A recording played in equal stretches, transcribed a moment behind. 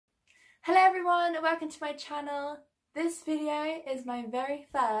Hello everyone, welcome to my channel. This video is my very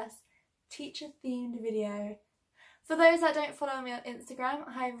first teacher themed video. For those that don't follow me on Instagram,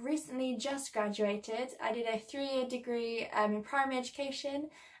 I have recently just graduated. I did a 3-year degree in primary education,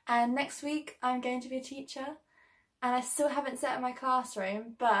 and next week I'm going to be a teacher. And I still haven't set up my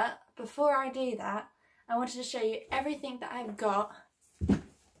classroom, but before I do that, I wanted to show you everything that I've got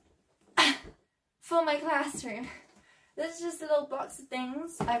for my classroom. This is just a little box of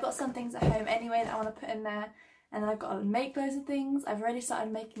things. I've got some things at home anyway that I want to put in there, and then I've got to make loads of things. I've already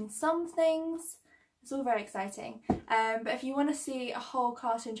started making some things. It's all very exciting. But if you want to see a whole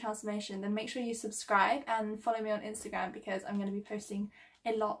classroom transformation, then make sure you subscribe and follow me on Instagram, because I'm going to be posting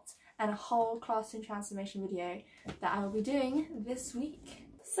a lot and a whole classroom transformation video that I will be doing this week.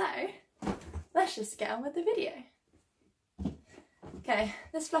 So let's just get on with the video. Okay,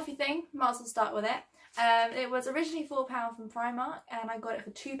 this fluffy thing, might as well start with it. It was originally £4 from Primark, and I got it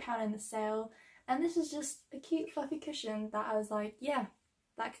for £2 in the sale. And this is just a cute fluffy cushion that I was like, yeah,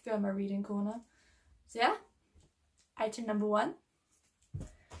 that could go in my reading corner. So yeah, item number 1.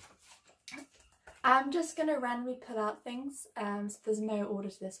 I'm just going to randomly pull out things, so there's no order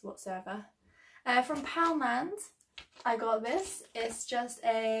to this whatsoever. From Poundland, I got this. It's just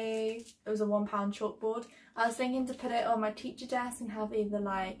it was a £1 chalkboard. I was thinking to put it on my teacher desk and have either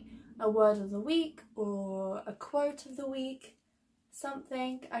like a word of the week or a quote of the week,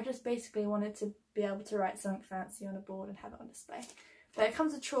 something. I just basically wanted to be able to write something fancy on a board and have it on display. But it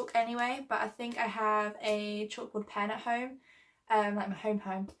comes with chalk anyway, but I think I have a chalkboard pen at home, like my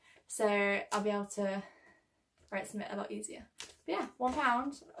home, so I'll be able to write something a lot easier. But yeah,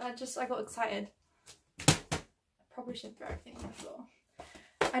 £1, I got excited. I probably shouldn't throw everything on the floor.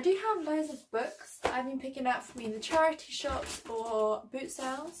 I do have loads of books that I've been picking up from either charity shops or boot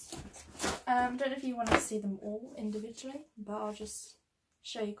sales. Don't know if you want to see them all individually, but I'll just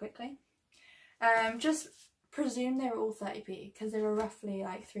show you quickly. Just presume they were all 30p, because they were roughly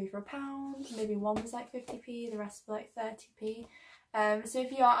like 3 for £1, maybe one was like 50p, the rest were like 30p. So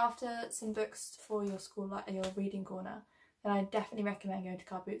if you are after some books for your school, like your reading corner, then I definitely recommend going to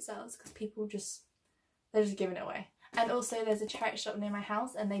car boot sales, because people they're just giving it away. And also there's a charity shop near my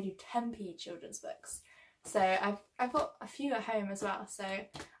house and they do 10p children's books. So I've got a few at home as well, so I've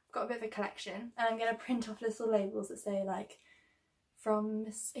got a bit of a collection, and I'm going to print off little labels that say like from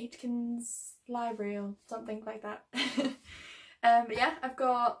Miss Aitken's library or something like that. But yeah, I've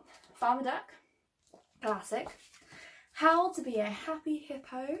got Farmer Duck, classic. How to be a Happy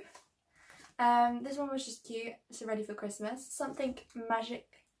Hippo. This one was just cute, so ready for Christmas. Something magic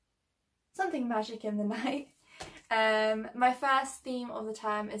in the night. My first theme of the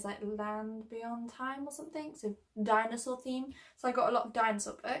term is like Land Beyond Time or something, so dinosaur theme. So I got a lot of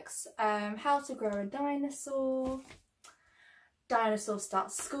dinosaur books. How to Grow a Dinosaur, Dinosaur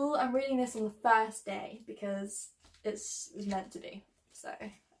Starts School. I'm reading this on the first day because it's meant to be, so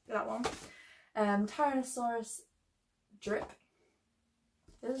that one. Tyrannosaurus Drip.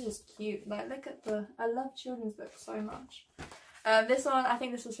 This is just cute. Like, look at I love children's books so much. This one, I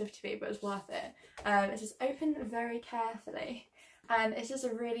think this was 50p, but it's worth it. It's just opened very carefully, and it's just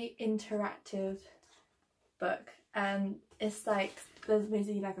a really interactive book, and it's like there's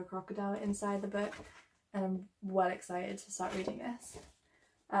basically like a crocodile inside the book, and I'm well excited to start reading this.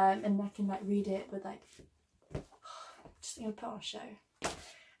 And I can like read it with like just gonna put on a show.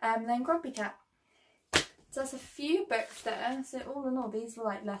 Then Grumpy Cat. So there's a few books there. So all in all, these were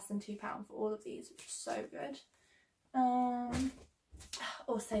like less than £2 for all of these, which is so good.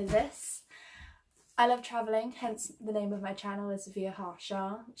 Also this, I love travelling, hence the name of my channel is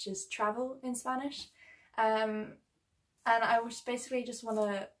Viajar, which is travel in Spanish. And I basically just want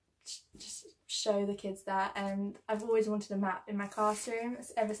to just show the kids that, and I've always wanted a map in my classroom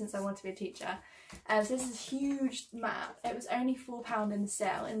ever since I wanted to be a teacher. So this is a huge map. It was only £4 in the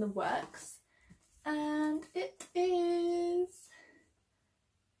sale in the works, and it is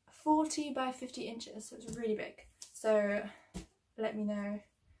 40 by 50 inches, so it's really big. So let me know.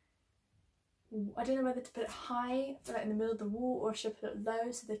 I don't know whether to put it high, like in the middle of the wall, or should I put it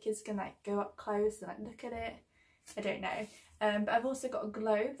low so the kids can like go up close and like look at it. I don't know. But I've also got a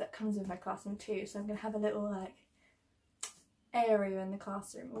globe that comes with my classroom too, so I'm gonna have a little like area in the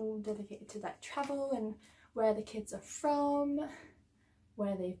classroom all dedicated to like travel and where the kids are from,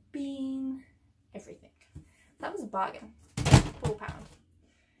 where they've been, everything. That was a bargain. £4.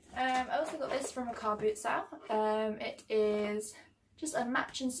 I also got this from a car boot sale. It is just a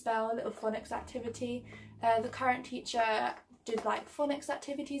match and spell little phonics activity. The current teacher did like phonics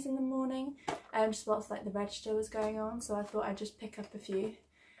activities in the morning, just whilst like the register was going on, so I thought I'd just pick up a few.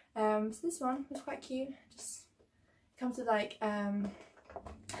 So this one was quite cute. Just comes with like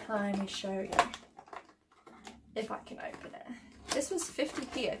Let me show you if I can open it. This was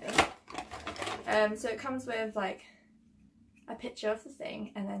 50p, I think. So it comes with like a picture of the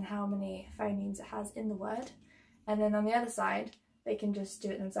thing and then how many phonemes it has in the word, and then on the other side they can just do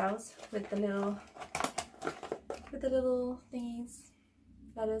it themselves with the little thingies,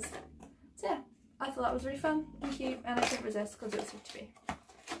 letters. So yeah, I thought that was really fun and cute, and I couldn't resist because it was 50p,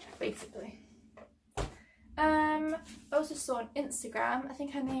 basically. I also saw on Instagram, I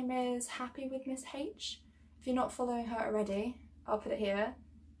think her name is Happy with Miss H. If you're not following her already, I'll put it here.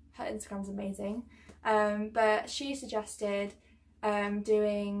 Her Instagram's amazing. But she suggested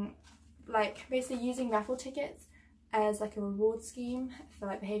doing, like, basically using raffle tickets as like a reward scheme for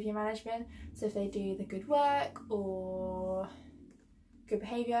like behaviour management. So if they do the good work or good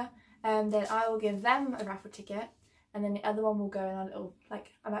behaviour, then I will give them a raffle ticket, and then the other one will go in a little, like,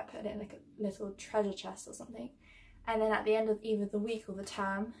 I might put it in like a little treasure chest or something, and then at the end of either the week or the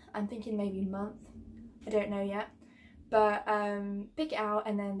term, I'm thinking maybe month, I don't know yet, but pick it out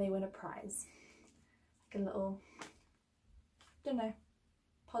and then they win a prize, like a little, don't know,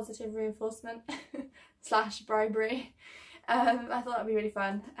 positive reinforcement slash bribery. I thought that'd be really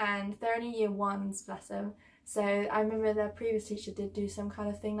fun, and they're only year ones, bless them. So I remember their previous teacher did do some kind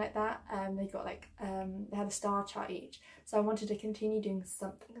of thing like that. They got like, they had a star chart each. So I wanted to continue doing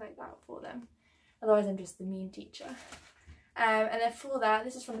something like that for them. Otherwise I'm just the mean teacher. And then for that,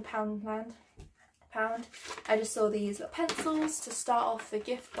 this is from the Poundland. I just saw these little pencils to start off the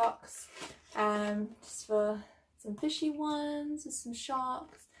gift box. Just for some fishy ones with some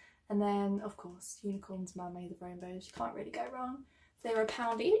sharks. And then of course, unicorns, mermaids, rainbows. You can't really go wrong. They were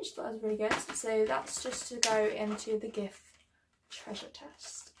 £1 each, that was really good. So that's just to go into the gift treasure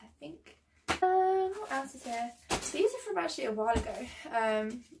chest, I think. What else is here? These are from actually a while ago.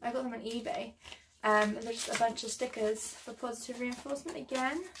 I got them on eBay. And there's just a bunch of stickers for positive reinforcement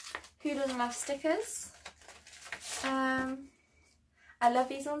again. Who doesn't love stickers? I love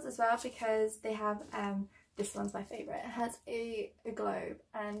these ones as well because they have, this one's my favourite. It has a globe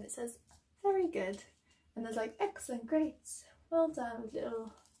and it says very good. And there's like excellent, great, well done, with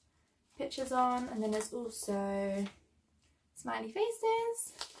little pictures on, and then there's also smiley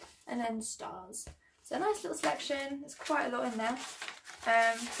faces and then stars. So a nice little selection. There's quite a lot in there.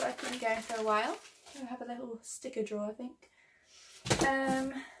 So I could be going for a while. I have a little sticker drawer, I think.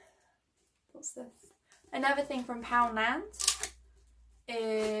 What's this? Another thing from Poundland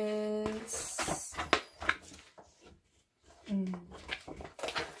is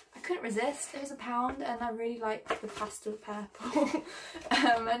I couldn't resist. It was £1 and I really like the pastel purple.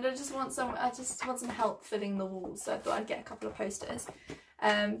 And I just want some help filling the walls, so I thought I'd get a couple of posters.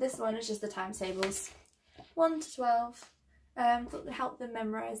 This one is just the timetables, 1 to 12. Thought to help them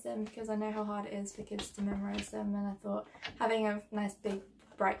memorise them because I know how hard it is for kids to memorise them, and I thought having a nice big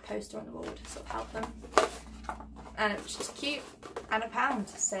bright poster on the wall would sort of help them. And it was just cute, and £1,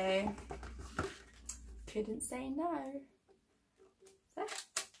 so couldn't say no. So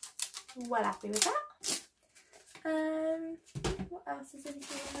well happy with that. What else is in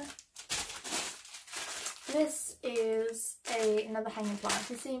here? This is another hanging plant.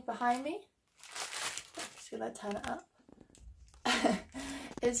 You see behind me? I'm just gonna turn it up.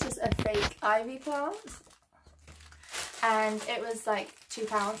 It's just a fake ivy plant, and it was like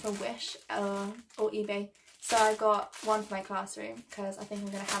 £2 for Wish or eBay. So I got one for my classroom because I think I'm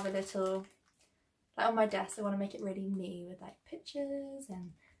gonna have a little, like, on my desk. I want to make it really me with like pictures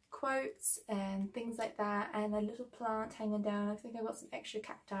and quotes and things like that, and a little plant hanging down. I think I've got some extra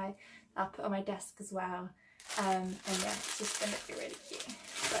cacti I'll put on my desk as well. And yeah, it's just gonna be really cute.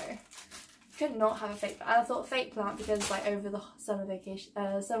 So could not have a fake plant. I thought fake plant because like over the summer vacation,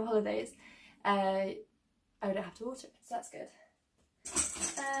 summer holidays, I would have to water it, so that's good.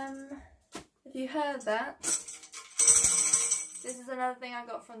 If you heard that, this is another thing I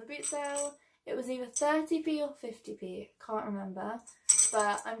got from the boot sale. It was either 30p or 50p, can't remember,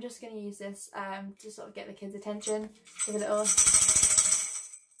 but I'm just going to use this to sort of get the kids' attention with a little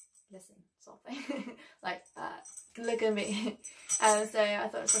listen sort of thing, like look at me. So I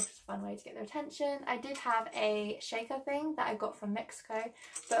thought it was just a fun way to get their attention. I did have a shaker thing that I got from Mexico,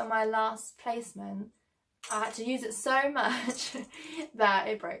 but on my last placement I had to use it so much that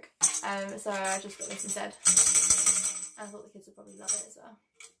it broke. So I just got this instead. I thought the kids would probably love it as well.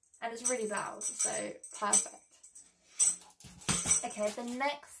 And it's really loud, so perfect. Okay, the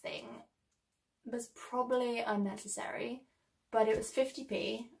next thing was probably unnecessary, but it was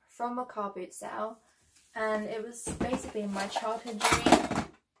 50p from a car boot sale, and it was basically my childhood dream.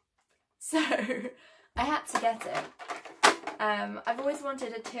 So I had to get it. I've always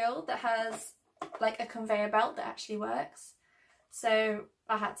wanted a till that has like a conveyor belt that actually works. so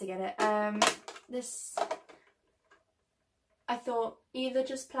I had to get it. This, I thought either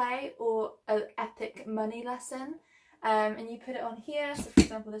just play or an epic money lesson. And you put it on here. So for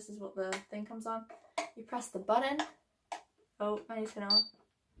example, this is what the thing comes on. You press the button. Oh, money's going on.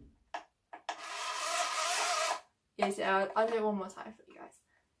 Yes, I'll do it one more time for you guys.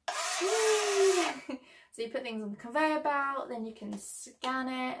 So you put things on the conveyor belt, then you can scan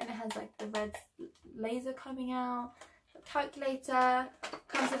it, and it has like the red laser coming out. The calculator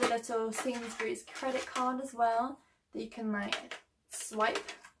comes with a little Sainsbury's credit card as well that you can like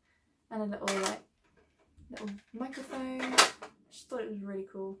swipe, and a little microphone. I just thought it was really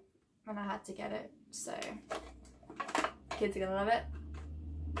cool, and I had to get it. So kids are gonna love it,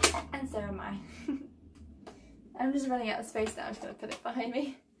 and so am I. I'm just running out of space now. I'm just gonna put it behind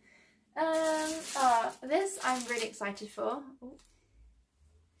me. This I'm really excited for. Ooh.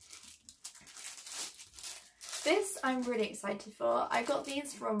 This I'm really excited for. I got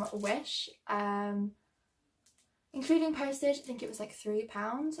these from Wish, including postage. I think it was like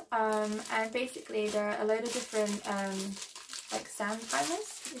 £3. And basically they're a load of different like sand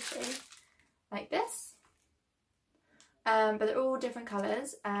timers, you see, like this. But they're all different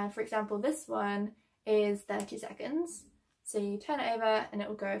colours. And for example, this one is 30 seconds. So you turn it over and it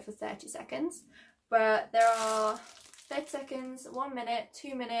will go for 30 seconds. But there are 30 seconds, 1 minute,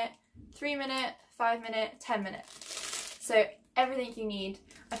 2 minute, 3 minute, 5 minute, 10 minute. So everything you need.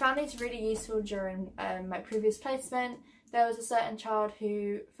 I found these really useful during my previous placement. There was a certain child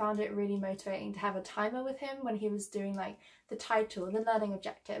who found it really motivating to have a timer with him when he was doing like the title, the learning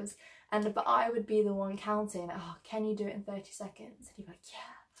objectives. But I would be the one counting, oh, can you do it in 30 seconds? And he'd be like,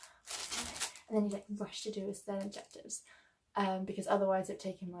 yeah. And then he'd like rush to do his learning objectives. Because otherwise it would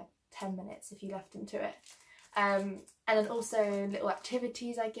take him like 10 minutes if you left him to it. And then also little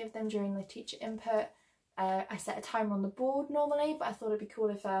activities I give them during the teacher input. I set a timer on the board normally, but I thought it'd be cool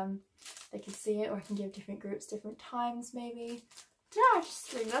if they could see it, or I can give different groups different times maybe. Yeah, I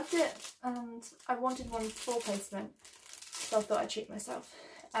just really loved it, and I wanted one for placement, so I thought I'd treat myself.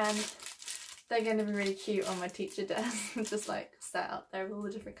 And they're going to be really cute on my teacher desk, just like set out there with all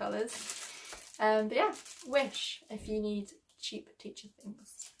the different colours. But yeah, Wish if you need cheap teacher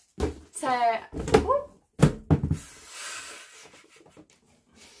things. So, ooh.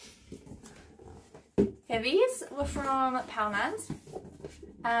 Okay, these were from Poundland.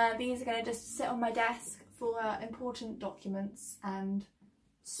 These are going to just sit on my desk for important documents and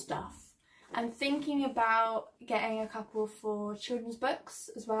stuff. I'm thinking about getting a couple for children's books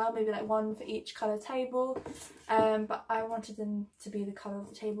as well, maybe like one for each colour table, but I wanted them to be the colour of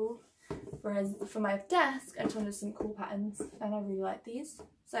the table, whereas for my desk I just wanted some cool patterns, and I really like these.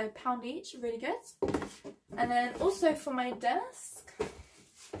 So £1 each, really good. And then also for my desk,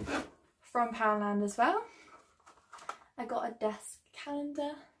 from Poundland as well, I got a desk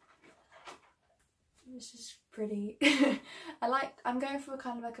calendar. This is pretty. I'm going for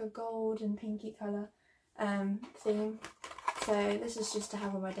kind of like a gold and pinky colour theme. So this is just to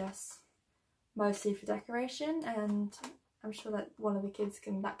have on my desk, mostly for decoration, and I'm sure that one of the kids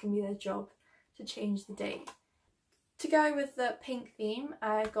that can be their job to change the date. To go with the pink theme,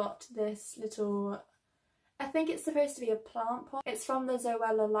 I got this little, I think it's supposed to be a plant pot. It's from the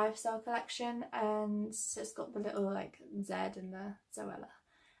Zoella Lifestyle collection, and so it's got the little like Z in the Zoella.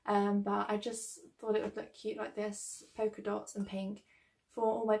 But I just thought it would look cute like this, polka dots and pink, for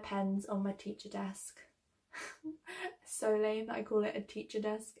all my pens on my teacher desk. So lame that I call it a teacher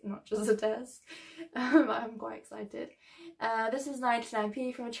desk, not just a desk. But I'm quite excited. This was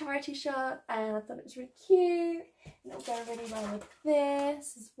 99p from a charity shop, and I thought it was really cute. And it'll go really well with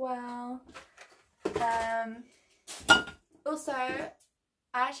this as well. Also, I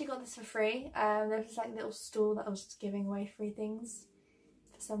actually got this for free. There was like a little stall that I was just giving away free things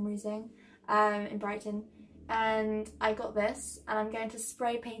for some reason in Brighton, and I got this, and I'm going to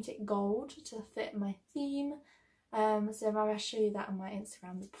spray paint it gold to fit my theme. So I'll show you that on my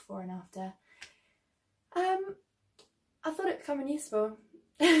Instagram, the before and after. I thought it would come in useful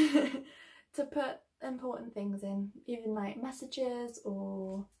to put important things in, even like messages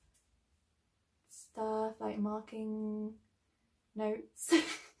or stuff like marking notes.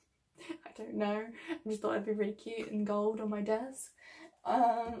 I don't know, I just thought it'd be really cute and gold on my desk.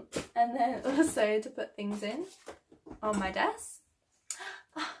 And then also to put things in on my desk,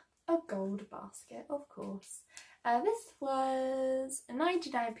 a gold basket, of course. This was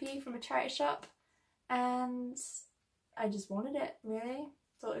 99p from a charity shop, and I just wanted it, really.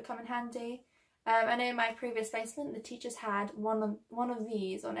 Thought it would come in handy. I know in my previous placement the teachers had one of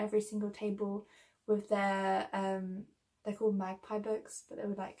these on every single table with their, they're called magpie books, but they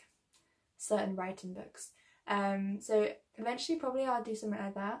were like certain writing books. So eventually probably I'll do something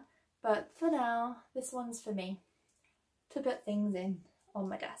like that, but for now this one's for me to put things in on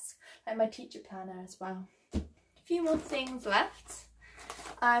my desk, like my teacher planner as well. A few more things left.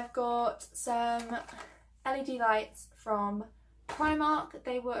 I've got some LED lights from Primark.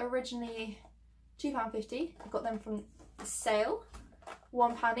 They were originally £2.50. I got them from the sale,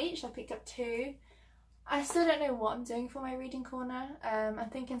 £1 each. I picked up 2. I still don't know what I'm doing for my reading corner. I'm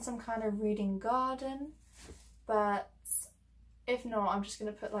thinking some kind of reading garden, but if not, I'm just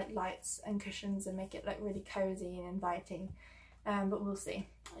going to put like lights and cushions and make it like really cozy and inviting. But we'll see.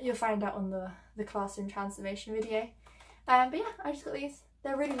 You'll find out on the classroom transformation video. But yeah, I just got these.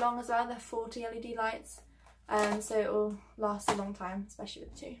 They're really long as well. They're 40 LED lights, so it will last a long time, especially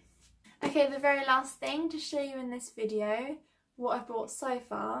with 2. Okay, the very last thing to show you in this video, what I've bought so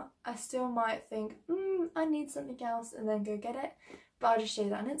far. I still might think, I need something else, and then go get it, but I'll just show you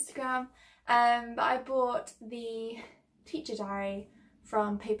that on Instagram. But I bought the teacher diary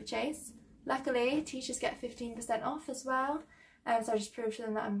from Paperchase. Luckily, teachers get 15% off as well, so I just proved to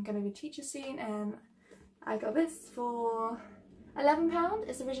them that I'm going to be a teacher soon, and I got this for £11.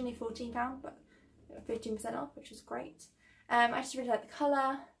 It's originally £14, but 15% off, which was great. I just really like the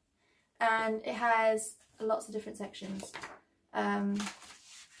colour, and it has lots of different sections.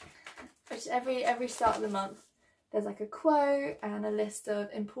 Which every start of the month there's like a quote and a list of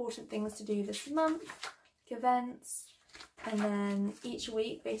important things to do this month, like events, and then each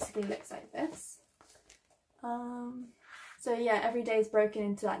week basically looks like this. So yeah, every day is broken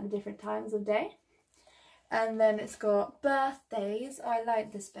into like the different times of day, and then it's got birthdays. I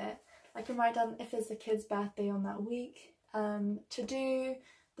like this bit. I can write down if there's a kid's birthday on that week, to do,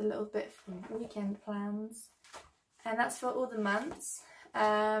 the little bit from weekend plans, and that's for all the months.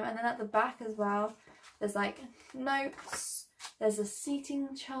 And then at the back as well, there's like notes, there's a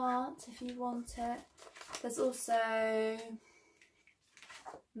seating chart if you want it, there's also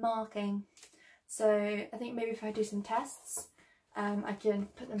marking. So I think maybe if I do some tests, I can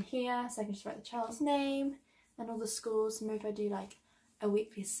put them here, so I can just write the child's name and all the schools. Maybe if I do like a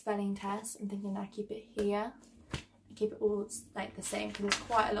weekly spelling test, I'm thinking I keep it here and keep it all like the same, because there's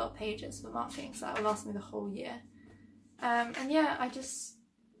quite a lot of pages for marking, so that will last me the whole year. And yeah, I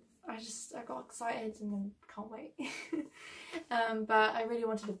got excited and then can't wait. But I really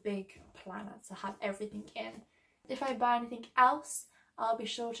wanted a big planner to have everything in. If I buy anything else, I'll be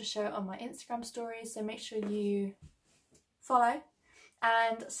sure to show it on my Instagram stories, so make sure you follow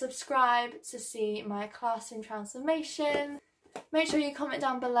and subscribe to see my classroom transformation. Make sure you comment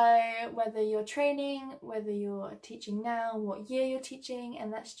down below whether you're training, whether you're teaching now, what year you're teaching, and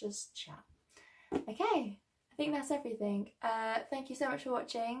let's just chat. Okay, I think that's everything. Thank you so much for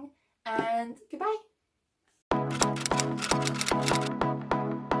watching, and goodbye.